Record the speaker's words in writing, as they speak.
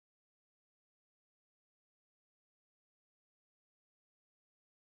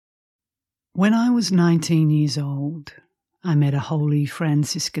When I was 19 years old, I met a holy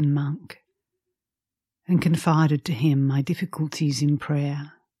Franciscan monk and confided to him my difficulties in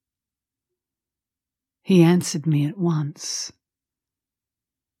prayer. He answered me at once.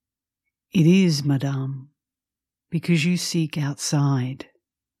 "It is, madame, because you seek outside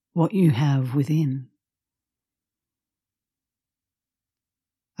what you have within.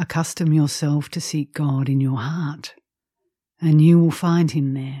 Accustom yourself to seek God in your heart, and you will find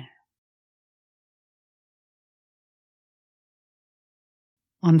him there."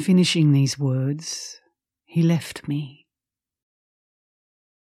 On finishing these words, he left me.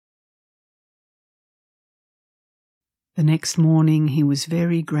 The next morning he was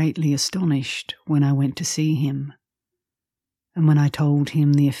very greatly astonished when I went to see him, and when I told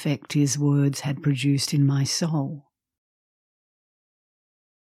him the effect his words had produced in my soul.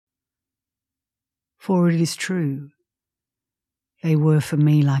 For it is true, they were for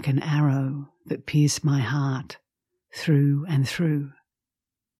me like an arrow that pierced my heart through and through.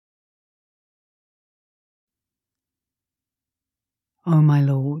 "O my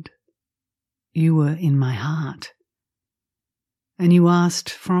Lord, you were in my heart, and you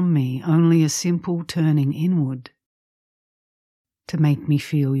asked from me only a simple turning inward to make me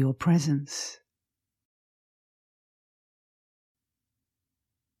feel your presence.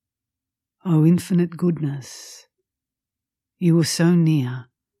 O infinite goodness, you were so near,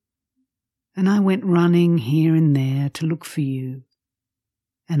 and I went running here and there to look for you,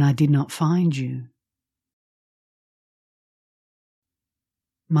 and I did not find you.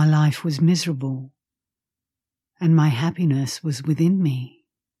 My life was miserable, and my happiness was within me.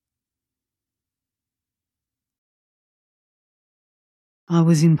 I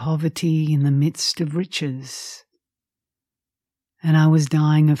was in poverty in the midst of riches, and I was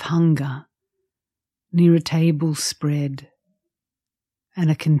dying of hunger near a table spread and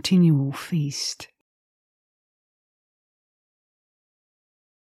a continual feast.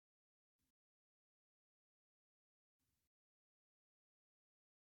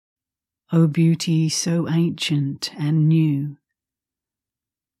 O beauty so ancient and new,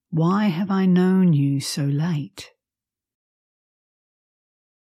 why have I known you so late?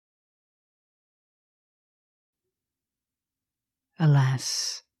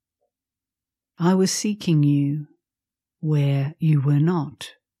 Alas, I was seeking you where you were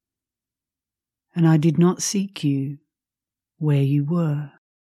not, and I did not seek you where you were.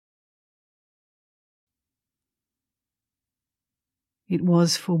 It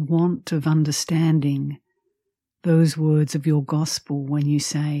was for want of understanding those words of your gospel when you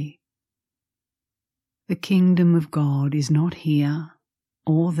say, "The kingdom of God is not here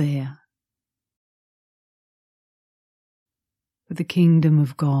or there, but the kingdom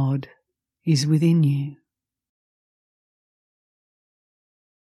of God is within you."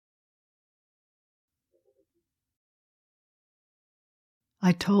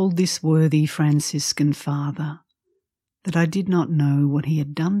 I told this worthy Franciscan father that I did not know what he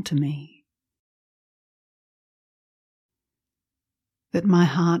had done to me, that my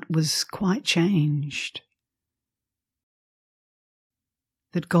heart was quite changed,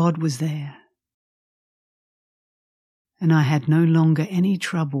 that God was there, and I had no longer any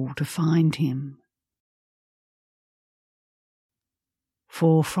trouble to find him.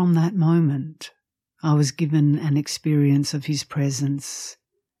 For from that moment I was given an experience of his presence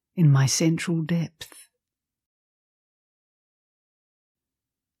in my central depth,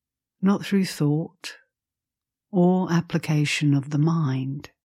 not through thought or application of the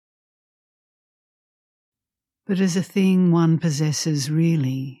mind, but as a thing one possesses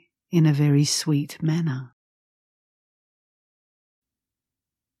really in a very sweet manner.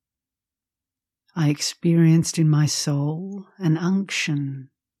 I experienced in my soul an unction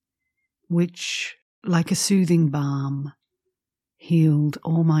which, like a soothing balm, healed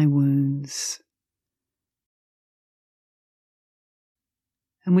all my wounds,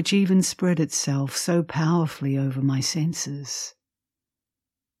 and which even spread itself so powerfully over my senses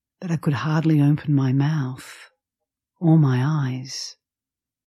that I could hardly open my mouth or my eyes.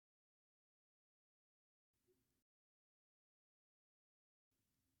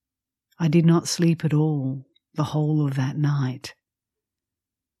 I did not sleep at all the whole of that night,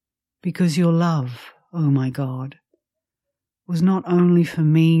 because your love, O my God, was not only for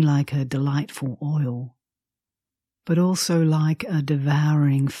me like a delightful oil, but also like a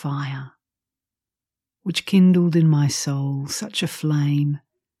devouring fire, which kindled in my soul such a flame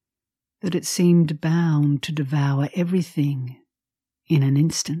that it seemed bound to devour everything in an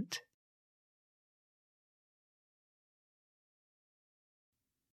instant.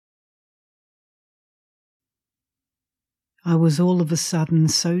 I was all of a sudden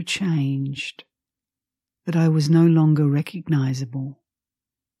so changed that I was no longer recognizable,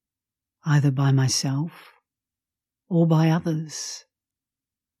 either by myself or by others.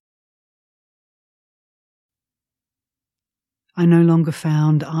 I no longer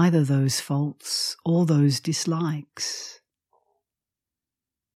found either those faults or those dislikes.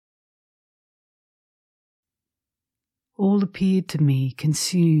 All appeared to me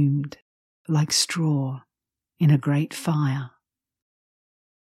consumed like straw in a great fire.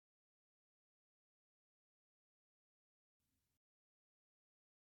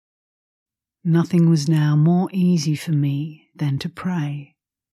 Nothing was now more easy for me than to pray.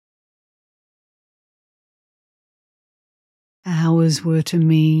 Hours were to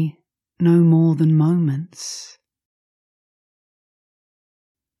me no more than moments,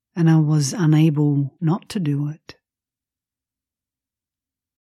 and I was unable not to do it.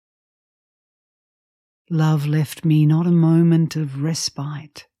 Love left me not a moment of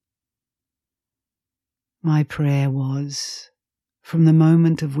respite. My prayer was, from the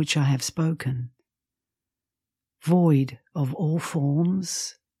moment of which I have spoken, void of all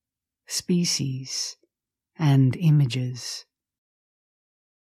forms, species, and images.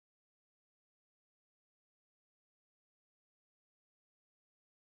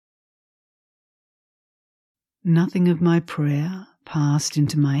 Nothing of my prayer passed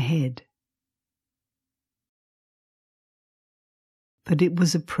into my head, but it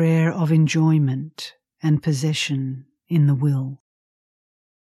was a prayer of enjoyment and possession in the will,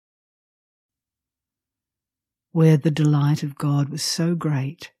 where the delight of God was so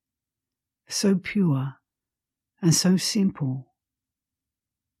great, so pure, and so simple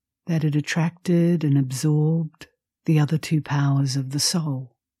that it attracted and absorbed the other two powers of the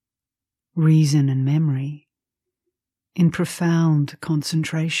soul, reason and memory, in profound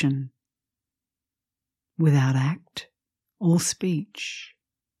concentration, without act or speech.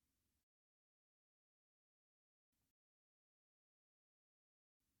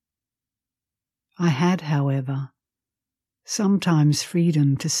 I had, however, sometimes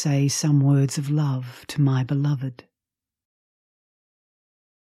freedom to say some words of love to my beloved.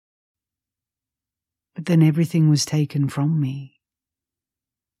 But then everything was taken from me.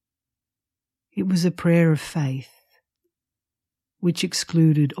 It was a prayer of faith, which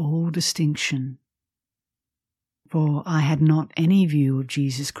excluded all distinction, for I had not any view of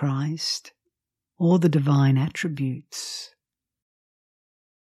Jesus Christ or the divine attributes.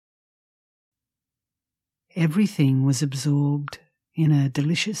 Everything was absorbed in a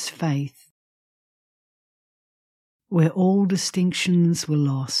delicious faith, where all distinctions were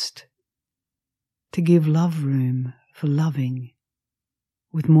lost, to give love room for loving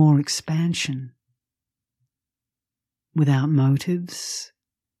with more expansion, without motives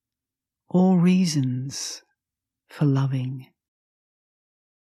or reasons for loving.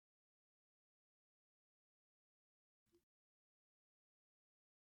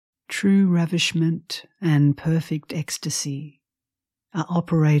 True ravishment and perfect ecstasy are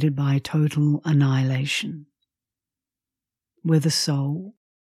operated by total annihilation, where the soul,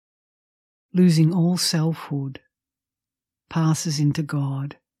 losing all selfhood, passes into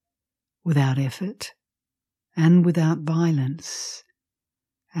God without effort and without violence,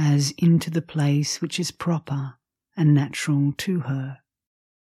 as into the place which is proper and natural to her.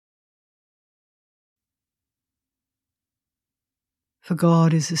 For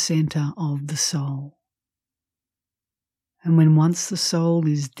God is the centre of the soul, and when once the soul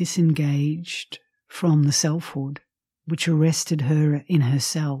is disengaged from the selfhood which arrested her in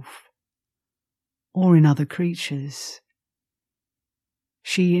herself or in other creatures,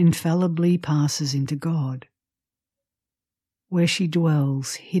 she infallibly passes into God, where she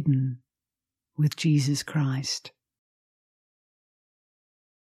dwells hidden with Jesus Christ.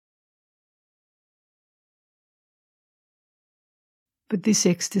 But this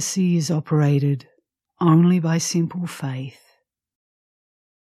ecstasy is operated only by simple faith.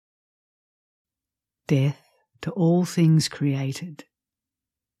 Death to all things created,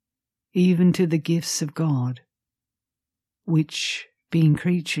 even to the gifts of God, which, being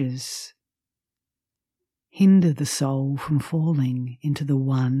creatures, hinder the soul from falling into the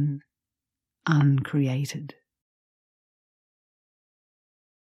one uncreated.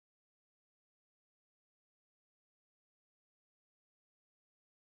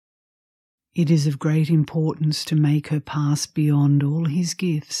 It is of great importance to make her pass beyond all his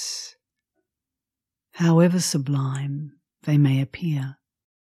gifts, however sublime they may appear.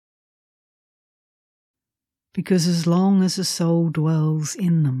 Because as long as a soul dwells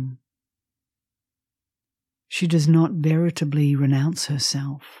in them, she does not veritably renounce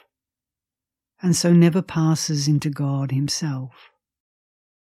herself, and so never passes into God himself.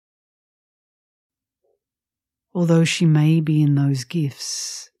 Although she may be in those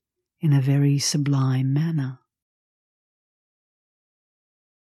gifts in a very sublime manner.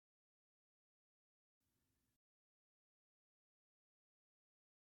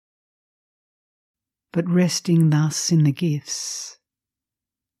 But resting thus in the gifts,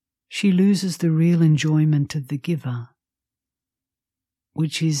 she loses the real enjoyment of the giver,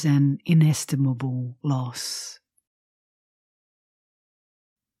 which is an inestimable loss.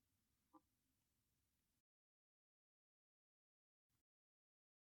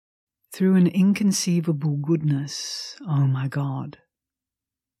 Through an inconceivable goodness, O my God,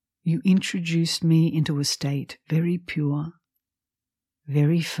 you introduced me into a state very pure,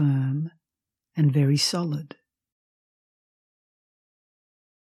 very firm, and very solid.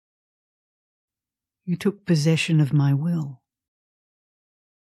 You took possession of my will,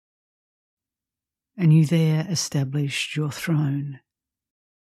 and you there established your throne.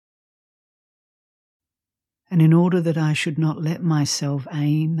 And in order that I should not let myself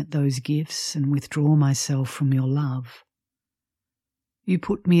aim at those gifts and withdraw myself from your love, you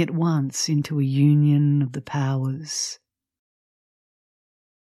put me at once into a union of the powers,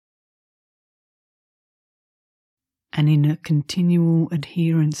 and in a continual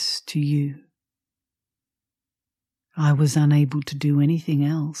adherence to you. I was unable to do anything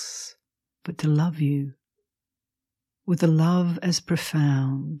else but to love you with a love as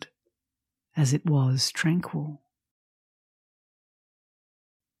profound as it was tranquil.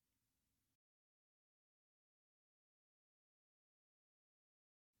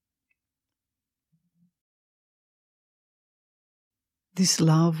 This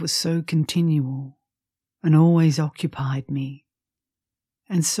love was so continual and always occupied me,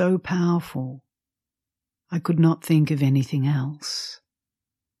 and so powerful I could not think of anything else.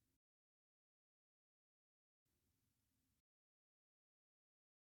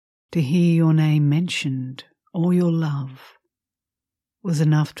 To hear your name mentioned or your love was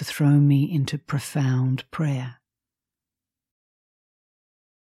enough to throw me into profound prayer.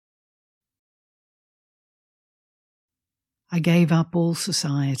 I gave up all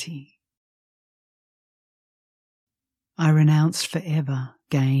society. I renounced forever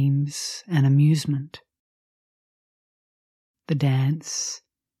games and amusement, the dance,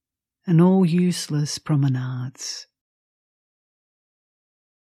 and all useless promenades.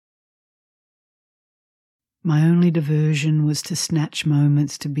 My only diversion was to snatch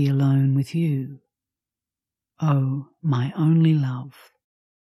moments to be alone with you, oh, my only love.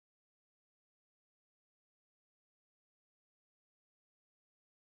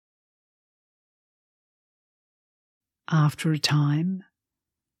 After a time,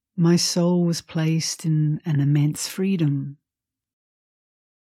 my soul was placed in an immense freedom.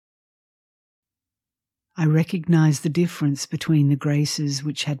 I recognized the difference between the graces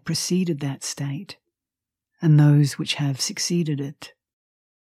which had preceded that state and those which have succeeded it.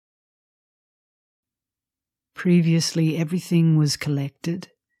 Previously, everything was collected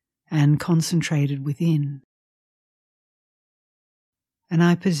and concentrated within, and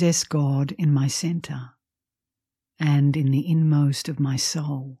I possessed God in my center and in the inmost of my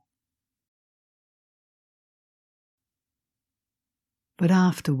soul. But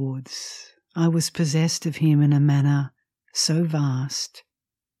afterwards, I was possessed of him in a manner so vast,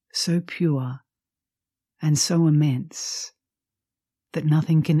 so pure, and so immense that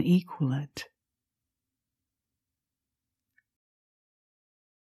nothing can equal it.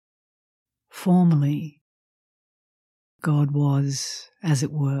 Formerly, God was, as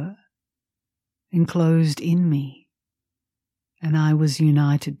it were, enclosed in me, and I was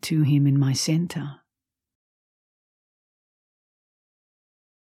united to him in my center.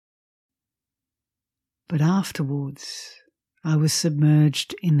 But afterwards, I was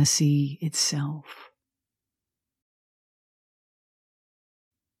submerged in the sea itself.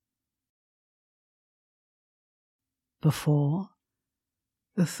 Before,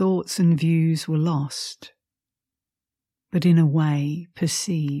 the thoughts and views were lost, but in a way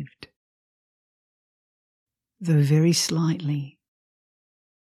perceived, though very slightly.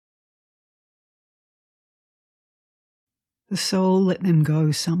 The soul let them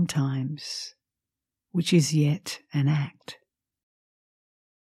go sometimes, which is yet an act.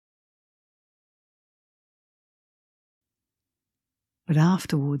 But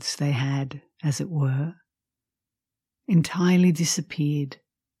afterwards they had, as it were, entirely disappeared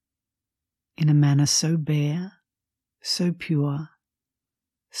in a manner so bare, so pure,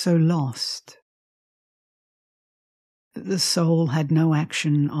 so lost, that the soul had no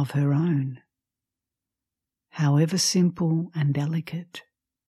action of her own, however simple and delicate.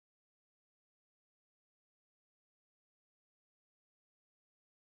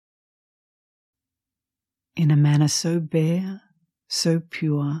 in a manner so bare, so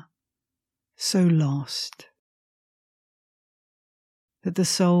pure, so lost, that the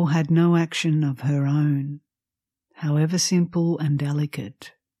soul had no action of her own, however simple and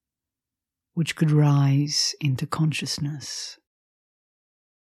delicate, which could rise into consciousness.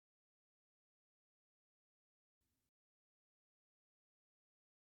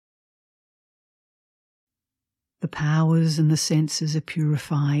 The powers and the senses are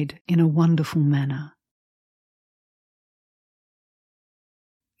purified in a wonderful manner.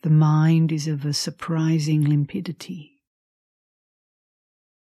 The mind is of a surprising limpidity.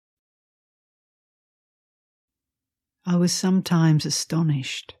 I was sometimes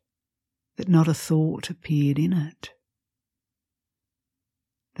astonished that not a thought appeared in it.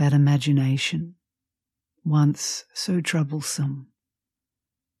 That imagination, once so troublesome,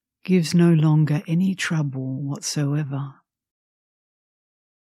 gives no longer any trouble whatsoever.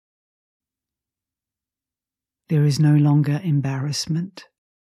 There is no longer embarrassment,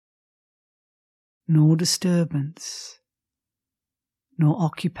 nor disturbance, nor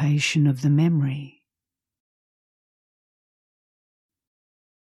occupation of the memory.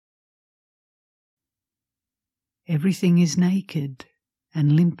 Everything is naked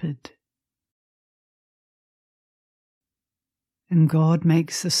and limpid, and God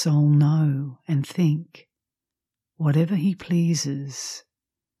makes the soul know and think whatever He pleases,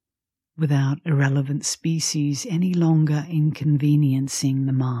 without irrelevant species any longer inconveniencing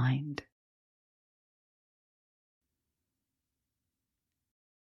the mind.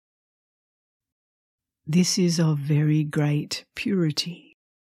 This is of very great purity.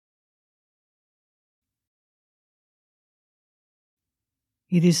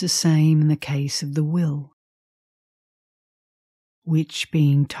 It is the same in the case of the will, which,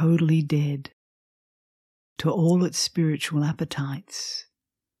 being totally dead to all its spiritual appetites,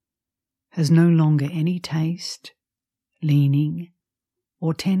 has no longer any taste, leaning,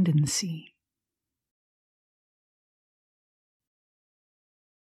 or tendency.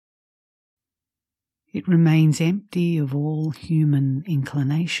 It remains empty of all human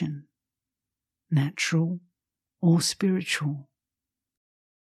inclination, natural or spiritual.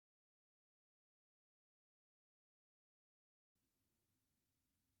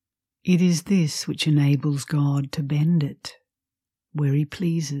 It is this which enables God to bend it where He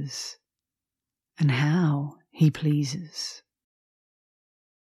pleases and how He pleases.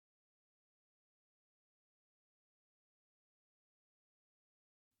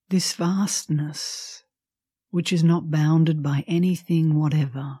 This vastness, which is not bounded by anything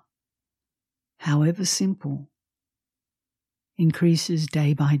whatever, however simple, increases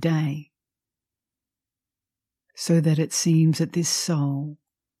day by day, so that it seems that this soul,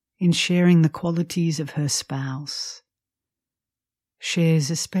 in sharing the qualities of her spouse, shares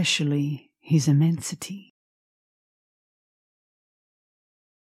especially his immensity.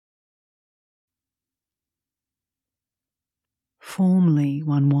 Formerly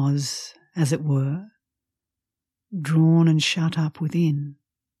one was, as it were, drawn and shut up within.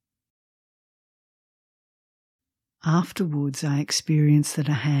 Afterwards I experienced that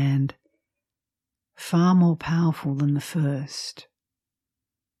a hand, far more powerful than the first,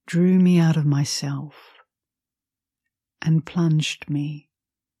 drew me out of myself and plunged me,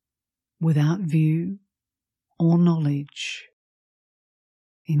 without view or knowledge,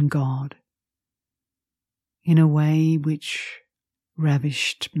 in God, in a way which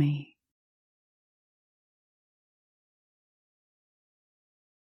ravished me.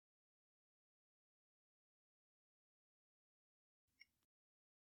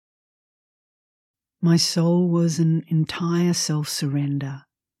 My soul was an entire self-surrender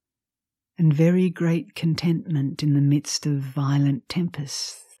and very great contentment in the midst of violent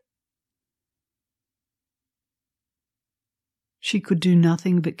tempests. She could do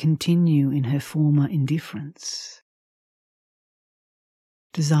nothing but continue in her former indifference,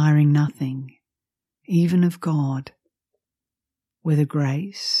 desiring nothing, even of God, whether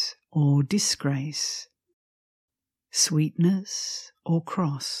grace or disgrace, sweetness or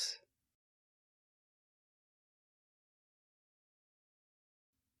cross.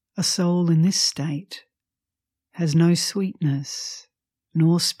 A soul in this state has no sweetness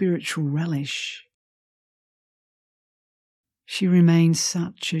nor spiritual relish. She remains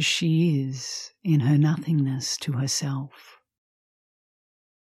such as she is in her nothingness to herself,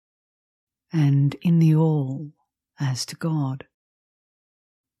 and in the all as to God,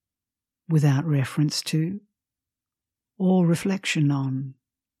 without reference to or reflection on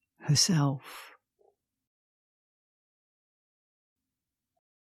herself.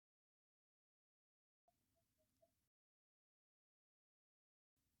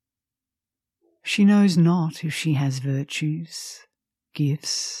 She knows not if she has virtues,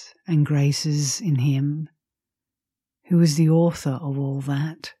 gifts, and graces in Him, who is the author of all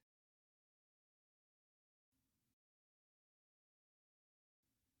that.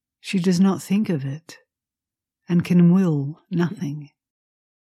 She does not think of it, and can will nothing.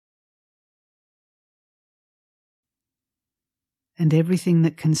 And everything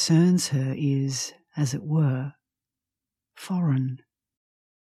that concerns her is, as it were, foreign.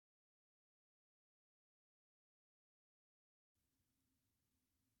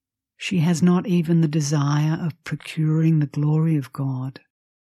 She has not even the desire of procuring the glory of God,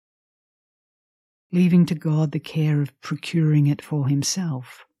 leaving to God the care of procuring it for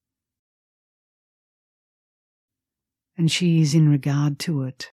Himself. And she is in regard to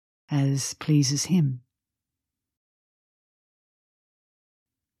it as pleases Him.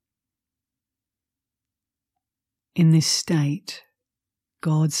 In this state,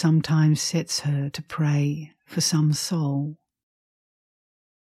 God sometimes sets her to pray for some soul.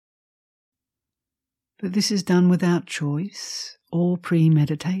 But this is done without choice or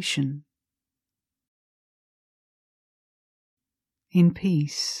premeditation. In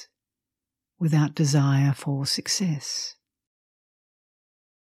peace, without desire for success.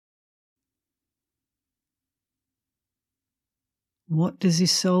 What does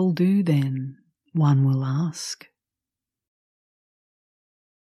this soul do then, one will ask?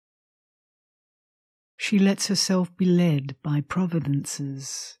 She lets herself be led by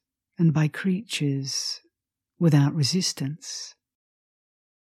providences and by creatures without resistance.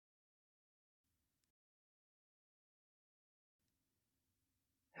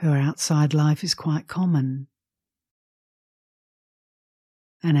 Her outside life is quite common,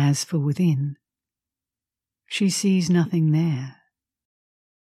 and as for within, she sees nothing there.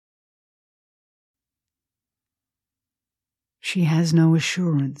 She has no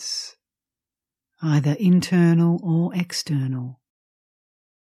assurance, either internal or external,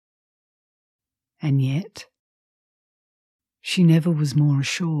 and yet she never was more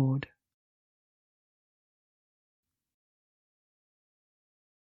assured.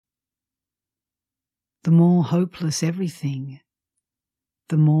 The more hopeless everything,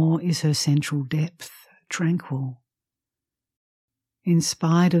 the more is her central depth tranquil, in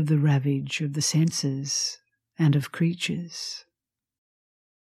spite of the ravage of the senses and of creatures.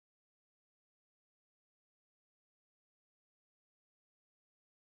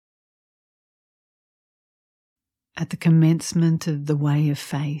 At the commencement of the way of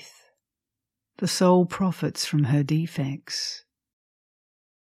faith, the soul profits from her defects,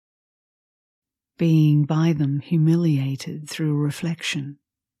 being by them humiliated through reflection,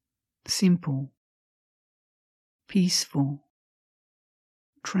 simple, peaceful,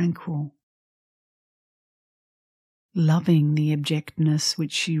 tranquil, loving the abjectness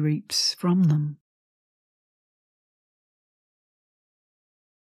which she reaps from them.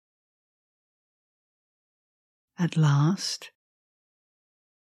 At last,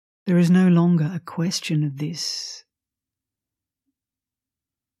 there is no longer a question of this.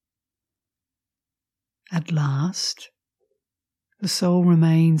 At last, the soul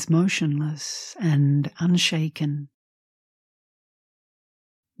remains motionless and unshaken,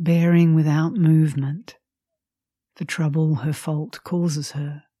 bearing without movement the trouble her fault causes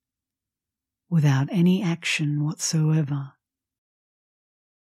her, without any action whatsoever.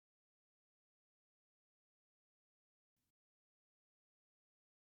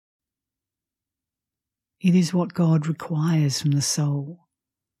 It is what God requires from the soul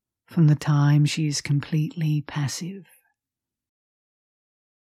from the time she is completely passive.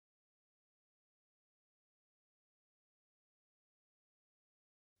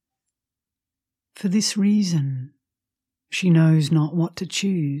 For this reason, she knows not what to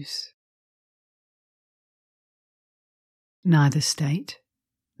choose. Neither state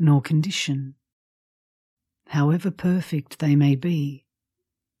nor condition, however perfect they may be.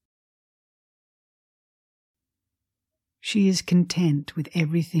 She is content with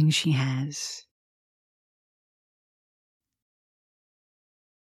everything she has.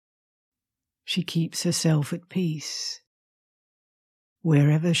 She keeps herself at peace,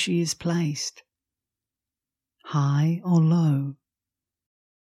 wherever she is placed, high or low,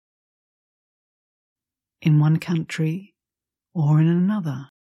 in one country or in another.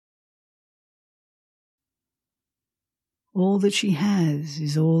 All that she has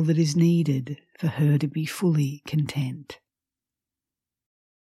is all that is needed for her to be fully content.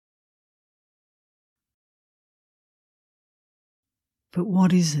 But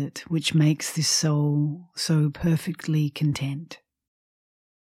what is it which makes this soul so perfectly content?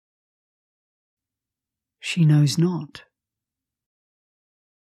 She knows not.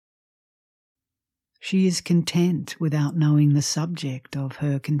 She is content without knowing the subject of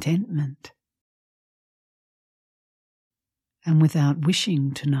her contentment, and without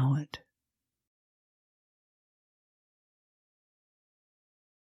wishing to know it.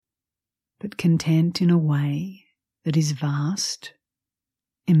 But content in a way that is vast,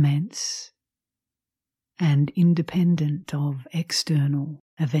 immense, and independent of external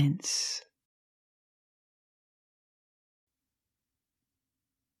events.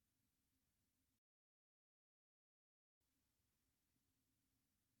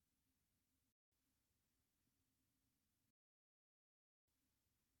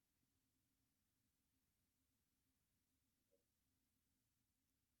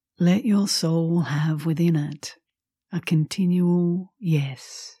 Let your soul have within it a continual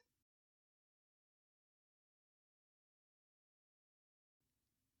yes.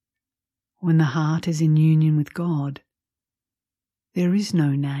 When the heart is in union with God, there is no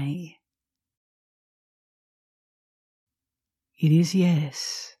nay. It is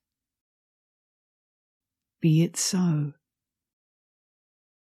yes. Be it so,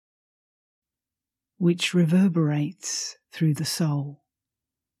 which reverberates through the soul.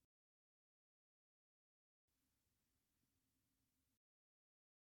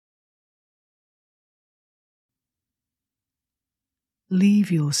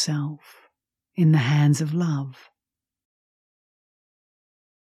 Leave yourself in the hands of love.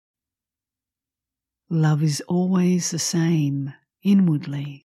 Love is always the same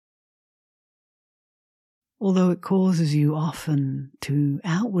inwardly, although it causes you often to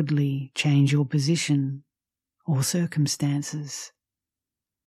outwardly change your position or circumstances.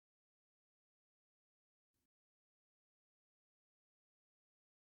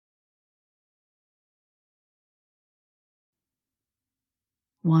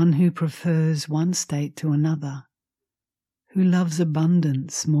 One who prefers one state to another, who loves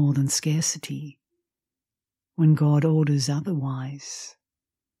abundance more than scarcity, when God orders otherwise,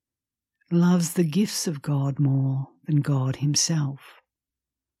 loves the gifts of God more than God himself.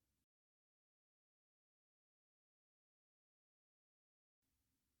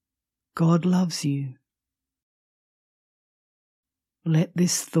 God loves you. Let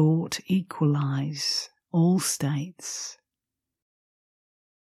this thought equalize all states.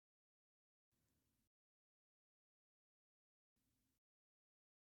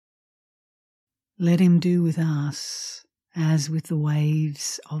 Let him do with us as with the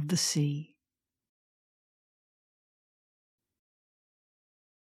waves of the sea.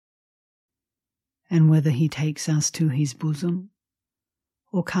 And whether he takes us to his bosom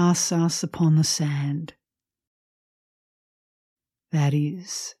or casts us upon the sand, that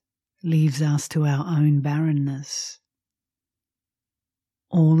is, leaves us to our own barrenness,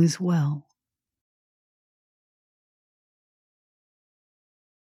 all is well.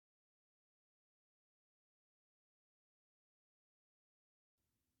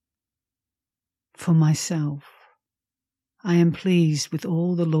 For myself, I am pleased with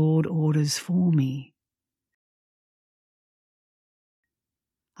all the Lord orders for me.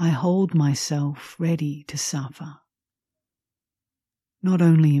 I hold myself ready to suffer, not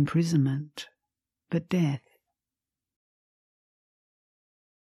only imprisonment, but death.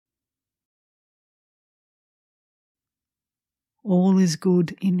 All is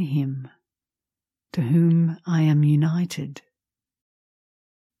good in him, to whom I am united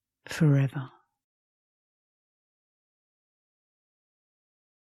forever.